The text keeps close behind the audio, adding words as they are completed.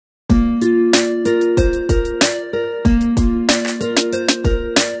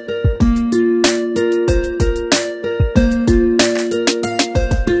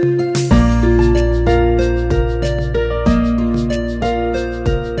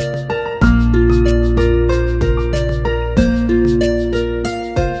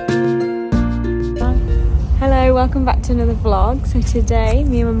to another vlog. So today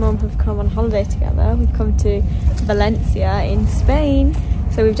me and my mum have come on holiday together. We've come to Valencia in Spain.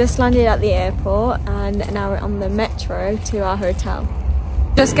 So we've just landed at the airport and now we're on the metro to our hotel.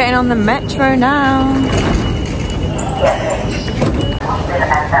 Just getting on the metro now.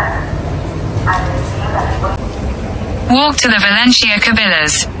 Walk to the Valentia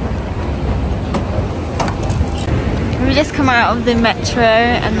Cabillers. We just come out of the metro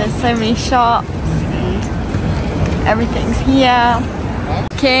and there's so many shops and everything's here.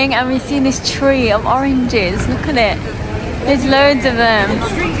 King, and we've seen this tree of oranges. Look at it. There's loads of them.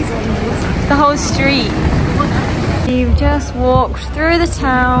 The whole street. We've just walked through the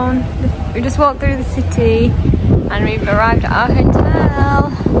town. We just walked through the city and we've arrived at our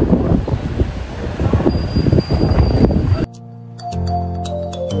hotel.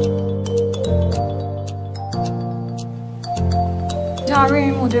 Our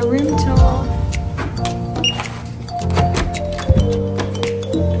room, we'll do a room tour.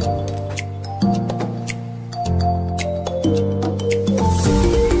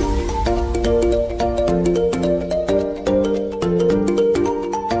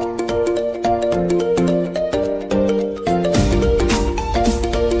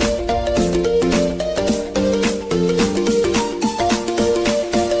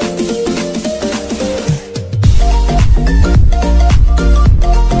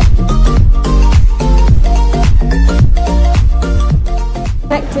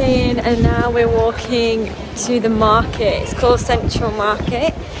 And now we're walking to the market. It's called Central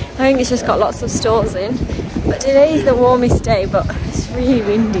Market. I think it's just got lots of stores in. But today is the warmest day, but it's really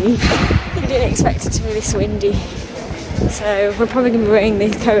windy. I didn't expect it to be this windy. So we're probably going to be wearing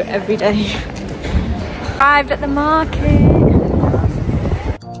this coat every day. Arrived at the market.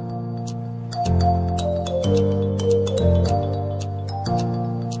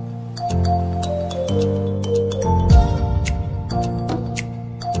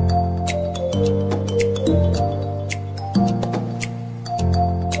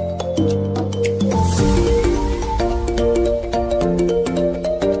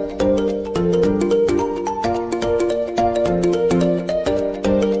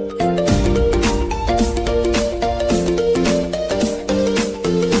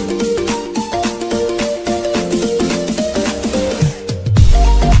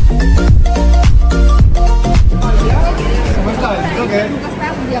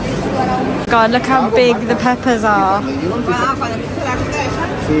 God, look how big the peppers are.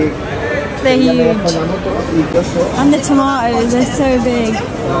 They're huge. And the tomatoes, they're so big.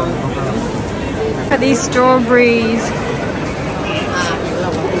 Look at these strawberries.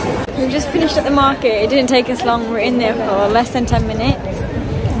 We've just finished at the market. It didn't take us long. We're in there for less than 10 minutes.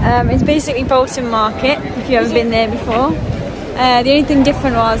 It's basically Bolton Market, if you've ever been there before. The only thing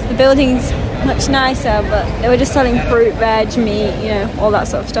different was the building's much nicer, but they were just selling fruit, veg, meat, you know, all that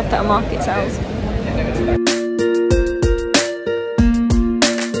sort of stuff that a market sells.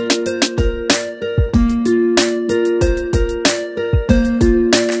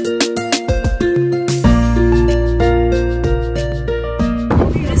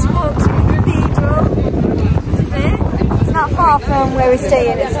 We just walked to the Cathedral. This is it. It's not far from where we're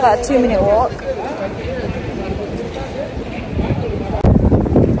staying, it's about a 2-minute walk.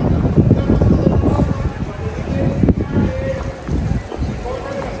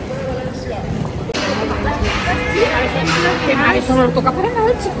 Eso no lo toca para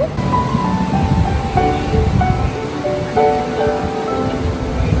nada, chico.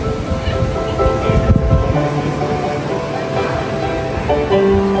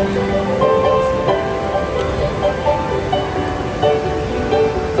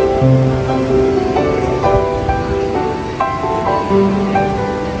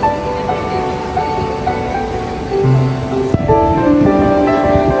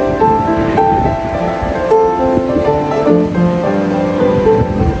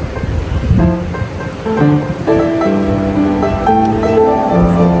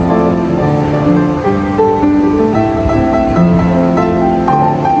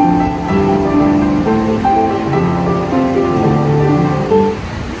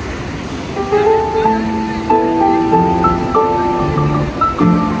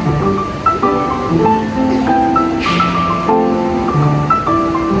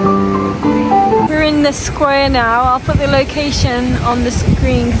 The square now. I'll put the location on the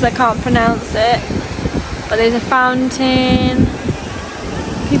screen because I can't pronounce it, but there's a fountain,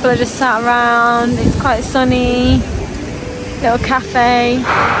 people are just sat around, it's quite sunny, little cafe.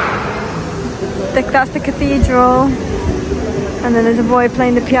 That's the cathedral, and then there's a boy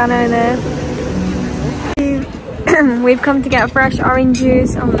playing the piano there. We've come to get fresh orange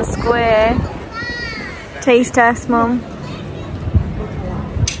juice on the square. Taste test, Mum.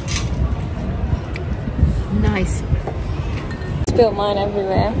 Nice. Spilled mine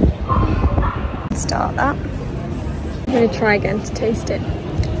everywhere. Start that. I'm gonna try again to taste it.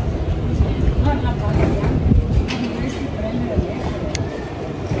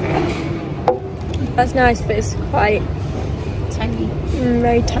 That's nice, but it's quite Tangy.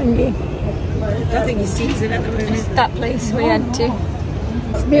 very tangy. I think you season at the moment. It's that place we had to.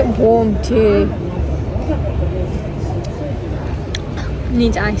 It's a bit warm too.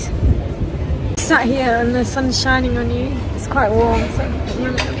 Needs ice. Sat here and the sun's shining on you. It's quite warm, so I'm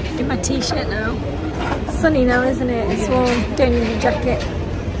gonna get my t-shirt now. It's sunny now, isn't it? It's warm. Don't need a jacket.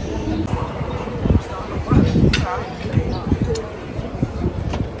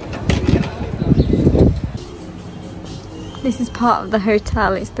 This is part of the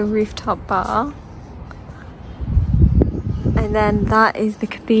hotel. It's the rooftop bar. And then that is the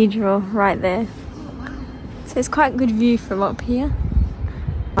cathedral right there. So it's quite a good view from up here.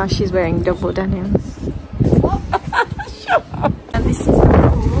 Oh, she's wearing double denims. And this is the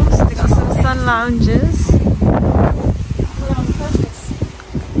pool. So they've got some sun lounges.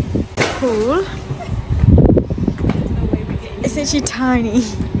 Pool. It's actually tiny.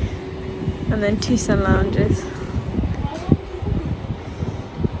 And then 2 sun lounges.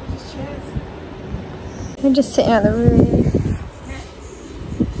 We're just sitting at the roof,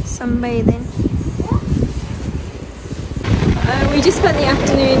 sunbathing. We just spent the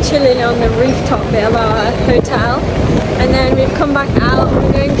afternoon chilling on the rooftop bit of our hotel, and then we've come back out.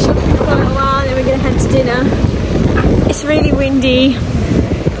 We're going shopping for a while, then we're going to head to dinner. It's really windy.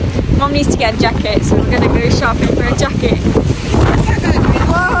 Mom needs to get a jacket, so we're going to go shopping for a jacket.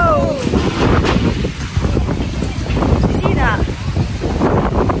 Whoa! See that?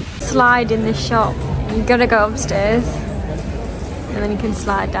 Slide in the shop. You gotta go upstairs and then you can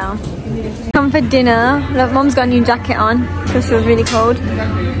slide down. Come for dinner. Look, Mum's got a new jacket on because it was really cold.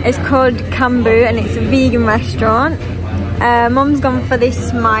 It's called Khambu and it's a vegan restaurant. Mum's gone for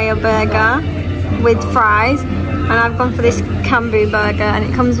this Maya burger with fries, and I've gone for this Khambu burger, and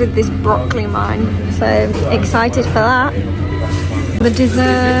it comes with this broccoli mine. So excited for that. The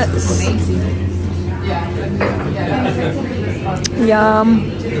desserts.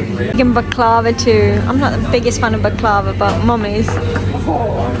 Yum. Vegan baklava too. I'm not the biggest fan of baklava, but Mum is.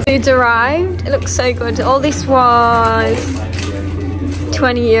 Food's arrived. It looks so good. All this was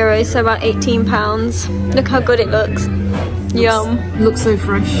 20 euros, so about 18 pounds. Look how good it looks. Yum. Looks so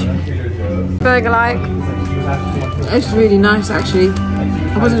fresh. Burger like. It's really nice actually.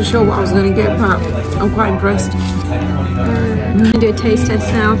 I wasn't sure what I was going to get, but I'm quite impressed. I'm going to do a taste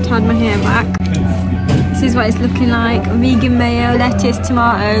test now. I've tied my hair back. This is what it's looking like. Vegan mayo, lettuce,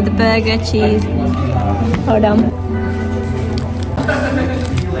 tomato, the burger, cheese. Hold on.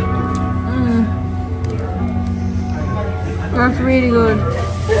 That's really good.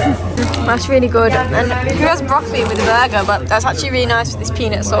 That's really good. And it has broccoli with the burger, but that's actually really nice with this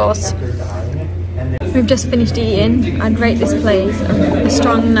peanut sauce. We've just finished eating. I'd rate this place a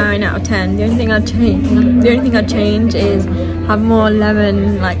strong 9 out of 10. The only thing I'd change is have more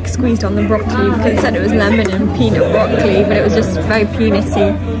lemon like squeezed on the broccoli, because it said it was lemon and peanut broccoli, but it was just very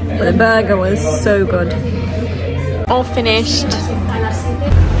peanutty. But the burger was so good. All finished.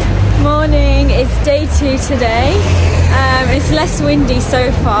 Morning, it's day 2 today. It's less windy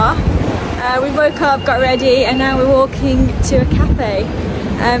so far. We woke up, got ready, and now we're walking to a cafe.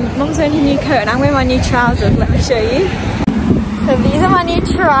 Mum's wearing a new coat and I'm wearing my new trousers. Let me show you. So these are my new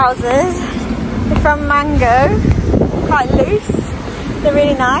trousers. They're from Mango. Quite loose. They're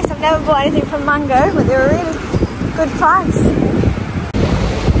really nice. I've never bought anything from Mango, but they were really good price.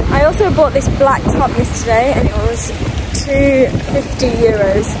 I also bought this black top yesterday and it was 250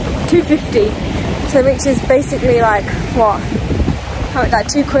 euros. 250. So which is basically like what? How much? Like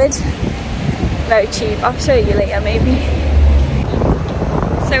 2 quid? Very cheap. I'll show you later maybe.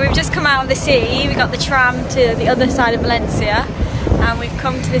 So we've just come out of the city. We got the tram to the other side of Valencia, and we've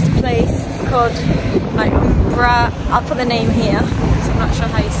come to this place called like I'll put the name here, so I'm not sure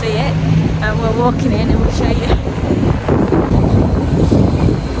how you see it. And we're walking in and we'll show you.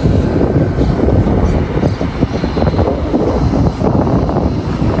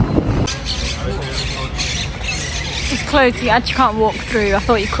 It's closed. You actually can't walk through. I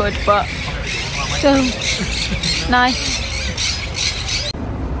thought you could, but still nice.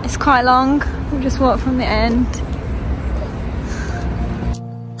 It's quite long. We'll just walk from the end.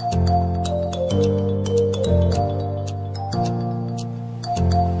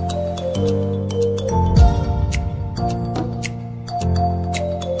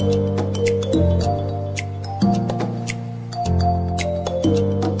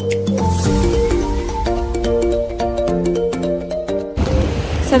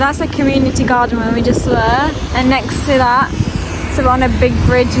 that's the community garden where we just were, and next to that, so we're on a big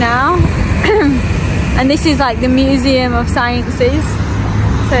bridge now. And this is like the Museum of Sciences.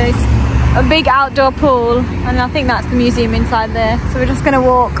 So it's a big outdoor pool, and I think that's the museum inside there. So we're just gonna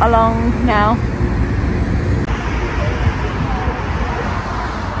walk along now.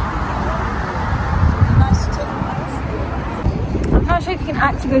 I'm not sure if you can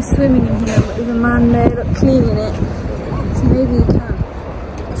actually go swimming in here, but there's a man there that's cleaning it. So maybe you can.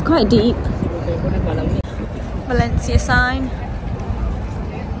 It's quite deep. Valencia sign.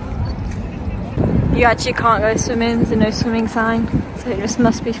 You actually can't go swimming, there's no swimming sign, so it just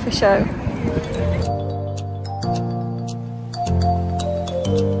must be for show.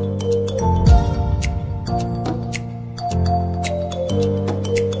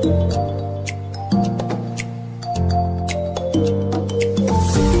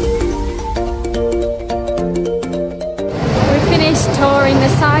 We finished touring the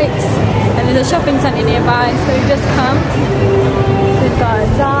sites, and there's a shopping centre nearby, so we've just come. We've got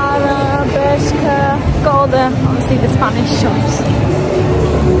Zara, Bershka, got all the, obviously the Spanish shops.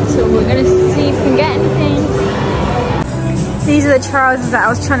 So we're gonna see if we can get anything. These are the trousers that I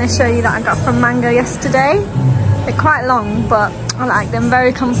was trying to show you that I got from Mango yesterday. They're quite long, but I like them,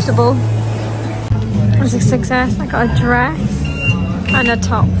 very comfortable. It was a success. I got a dress and a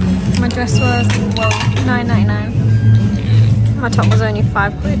top. My dress was, well, £9.99. My top was only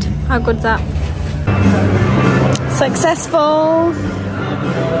 £5. How good's that? Successful.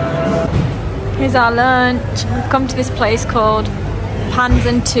 Here's our lunch. We've come to this place called Pans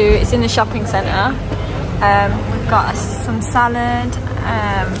and Two. It's in the shopping centre. We've got some salad,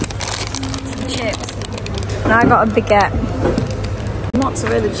 some chips, and I got a baguette.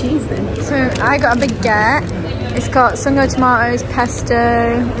 Mozzarella cheese then. So I got a baguette. It's got sungo tomatoes,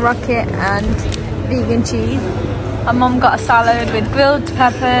 pesto, rocket, and vegan cheese. My mum got a salad with grilled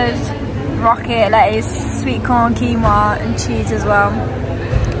peppers, rocket, lettuce, sweet corn, quinoa, and cheese as well.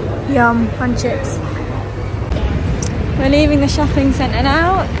 Yum, and chips. We're leaving the shopping centre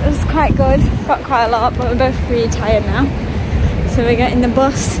now. It was quite good, got quite a lot, but we're both really tired now. So we're getting the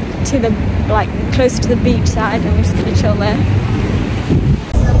bus to the, like, close to the beach side, and we're just gonna chill there.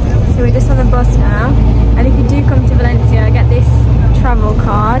 So we're just on the bus now, and if you do come to Valencia, get this travel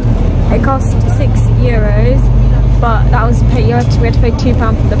card. It cost €6, but that was we had to pay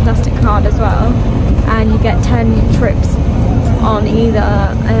 £2 for the plastic card as well, and you get 10 trips on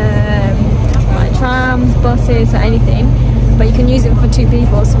either like trams, buses, or anything, but you can use it for 2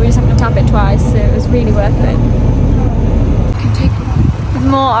 people, so we just have to tap it twice, so it was really worth it. There's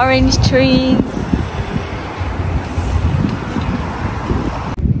more orange trees.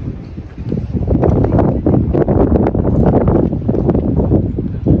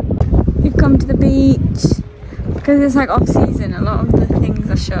 We've come to the beach. Because it's like off season, a lot of the things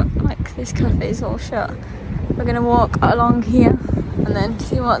are shut. Like this cafe is all shut. We're gonna walk along here and then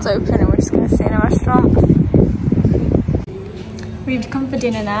see what's open, and we're just gonna sit in a restaurant. We've come for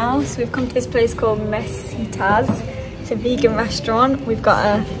dinner now, so we've come to this place called Mesitas. It's a vegan restaurant. We've got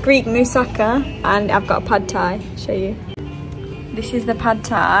a Greek moussaka and I've got a pad thai. I'll show you. This is the pad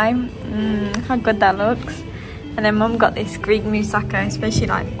thai. Look how good that looks. And then mum got this Greek moussaka, especially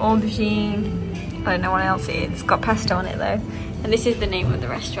like aubergine. I don't know what else it is. It's got pesto on it though. And this is the name of the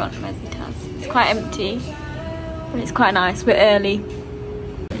restaurant, Mesitas. It's quite empty, but it's quite nice. We're early.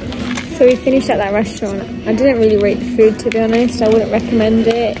 So we finished at that restaurant. I didn't really rate the food, to be honest. I wouldn't recommend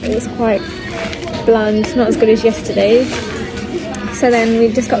it. It was quite bland, not as good as yesterday's. So then we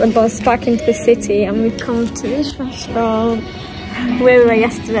just got the bus back into the city, and we've come to this restaurant where we were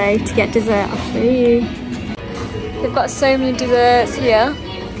yesterday to get dessert. I'll show you. They've got so many desserts here.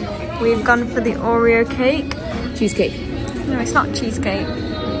 We've gone for the Oreo cake. Cheesecake. No, it's not cheesecake.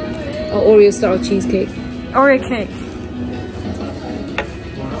 Or Oreo style cheesecake. Oreo cake.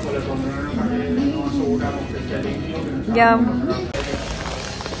 Yum.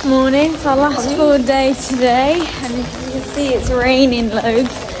 Morning, it's our last full day today, and you can see it's raining loads.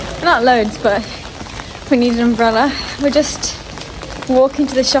 Well, not loads, but we need an umbrella. We're just walking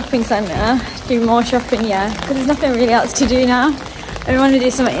to the shopping centre, do more shopping, yeah, because there's nothing really else to do now. And we want to do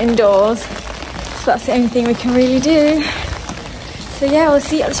something indoors, so that's the only thing we can really do. So yeah, we'll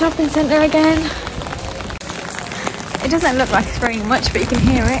see you at the shopping centre again. It doesn't look like it's raining much, but you can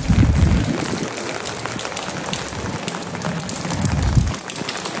hear it.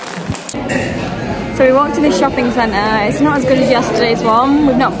 So we walked to the shopping centre. It's not as good as yesterday's one.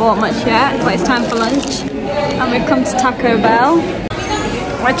 We've not bought much yet, but it's time for lunch. And we've come to Taco Bell.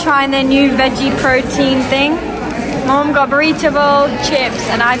 We're trying their new veggie protein thing. Mum got burrito bowl, chips,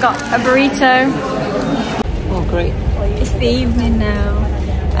 and I got a burrito. Oh, great. It's the evening now.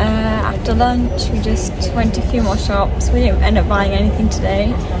 after lunch we just went to a few more shops. We didn't end up buying anything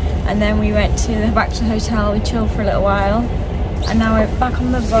today, and then we went back to the hotel. We chilled for a little while, and now we're back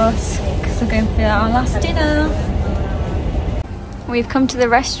on the bus because we're going for our last dinner. We've come to the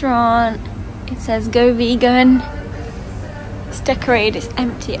restaurant. It says go vegan. It's decorated, it's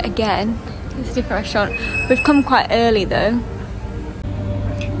empty again. It's a different restaurant. We've come quite early though.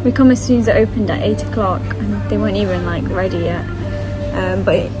 We come as soon as it opened at 8 o'clock, and they weren't even like ready yet.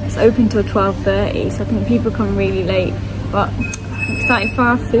 But it's open till 12:30, so I think people come really late. But I'm excited for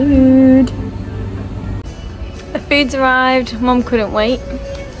our food. The food's arrived. Mum couldn't wait.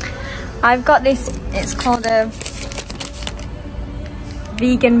 I've got this. It's called a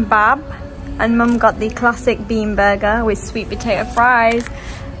vegan bab, and Mum got the classic bean burger with sweet potato fries.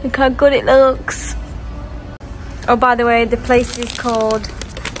 Look how good it looks. Oh, by the way, the place is called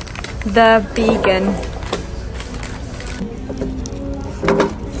The Began.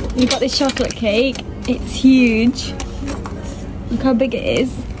 You got this chocolate cake. It's huge. Look how big it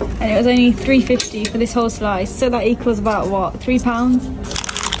is. And it was only $3.50 for this whole slice. So that equals about what,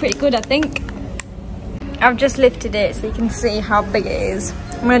 £3? Pretty good, I think. I've just lifted it so you can see how big it is.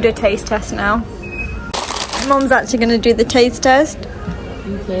 I'm gonna do a taste test now. Mum's actually gonna do the taste test.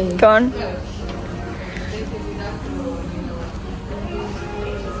 Okay. Go on.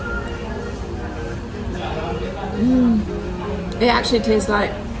 It actually tastes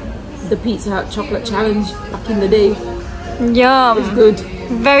like the Pizza Hut chocolate challenge back in the day. Yum. It's good.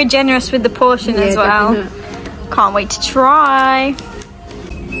 Very generous with the portion as well. Definitely. Can't wait to try.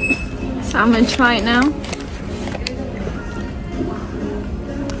 So I'm gonna try it now.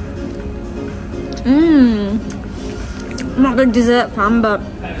 I'm not a dessert fan, but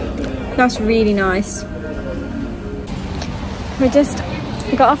that's really nice. We just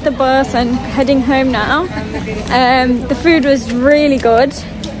got off the bus and heading home now. The food was really good,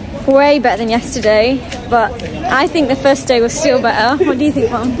 way better than yesterday, but I think the first day was still better. What do you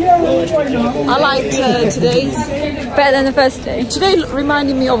think, Mum? I liked today's. Better than the first day? Today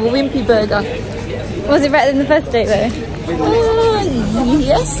reminded me of a Wimpy burger. Was it better than the first day though?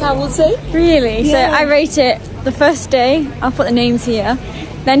 Yes, I would say. Really? Yeah. So I rate it the first day, I'll put the names here,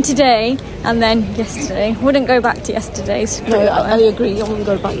 then today, and then yesterday. Wouldn't go back to yesterday's. No, I agree. I wouldn't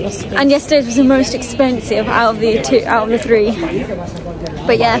go back yesterday. And yesterday's was the most expensive out of the three.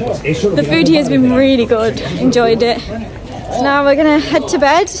 But yeah, the food here has been really good. Enjoyed it. So now we're gonna head to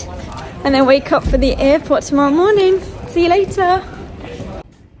bed and then wake up for the airport tomorrow morning. See you later.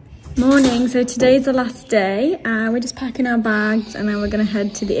 Morning, so today's the last day. We're just packing our bags and then we're gonna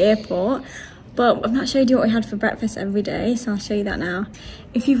head to the airport. But I've not showed you what we had for breakfast every day, so I'll show you that now.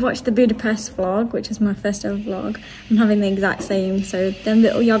 If you've watched the Budapest vlog, which is my first ever vlog, I'm having the exact same. So them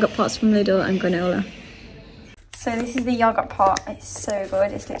little yogurt pots from Lidl and granola. So this is the yogurt pot. It's so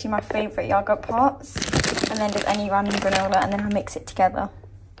good. It's literally my favourite yogurt pots. And then just any random granola, and then I mix it together.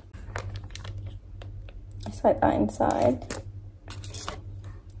 It's like that inside.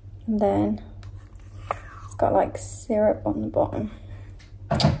 And then it's got like syrup on the bottom.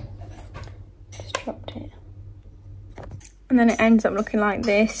 Just dropped it. And then it ends up looking like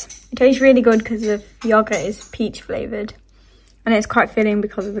this. It tastes really good because the yogurt is peach flavoured. And it's quite filling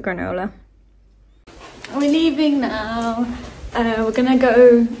because of the granola. We're leaving now. We're gonna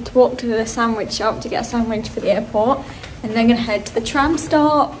go to walk to the sandwich shop to get a sandwich for the airport. And then gonna head to the tram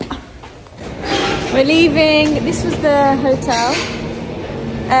stop. We're leaving. This was the hotel.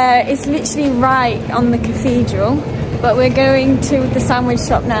 It's literally right on the cathedral, but we're going to the sandwich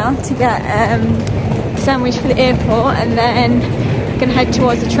shop now to get a sandwich for the airport, and then we're gonna head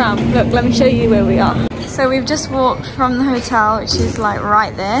towards the tram. Look, let me show you where we are. So we've just walked from the hotel, which is like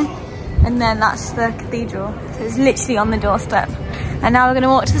right there, and then that's the cathedral. So it's literally on the doorstep. And now we're gonna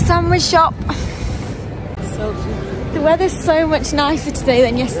walk to the sandwich shop. So the weather's so much nicer today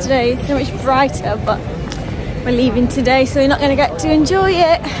than yesterday, so much brighter, but we're leaving today, so we're not going to get to enjoy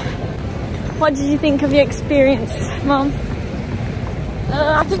it. What did you think of your experience, Mum?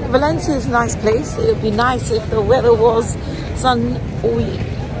 I think Valencia is a nice place. It would be nice if the weather was sun all week.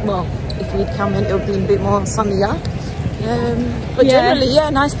 Well, if we'd come in, it would be a bit more sunnier. But generally, yeah,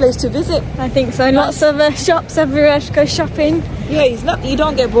 nice place to visit. I think so. Lots of shops everywhere to go shopping. Yeah, it's not, you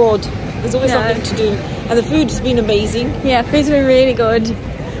don't get bored. There's always something to do. And the food's been amazing. Yeah, food's been really good.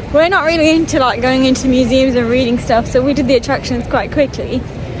 We're not really into like going into museums and reading stuff, so we did the attractions quite quickly.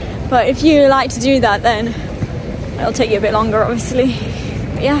 But if you like to do that, then it'll take you a bit longer, obviously.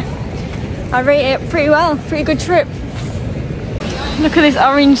 But yeah, I rate it pretty well. Pretty good trip. Look at this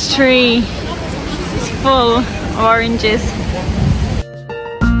orange tree. It's full of oranges.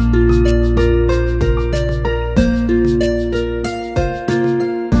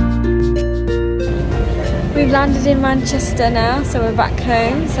 landed in Manchester now, so we're back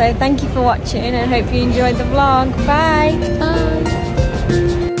home. So thank you for watching and hope you enjoyed the vlog. Bye.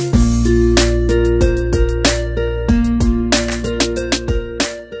 Bye.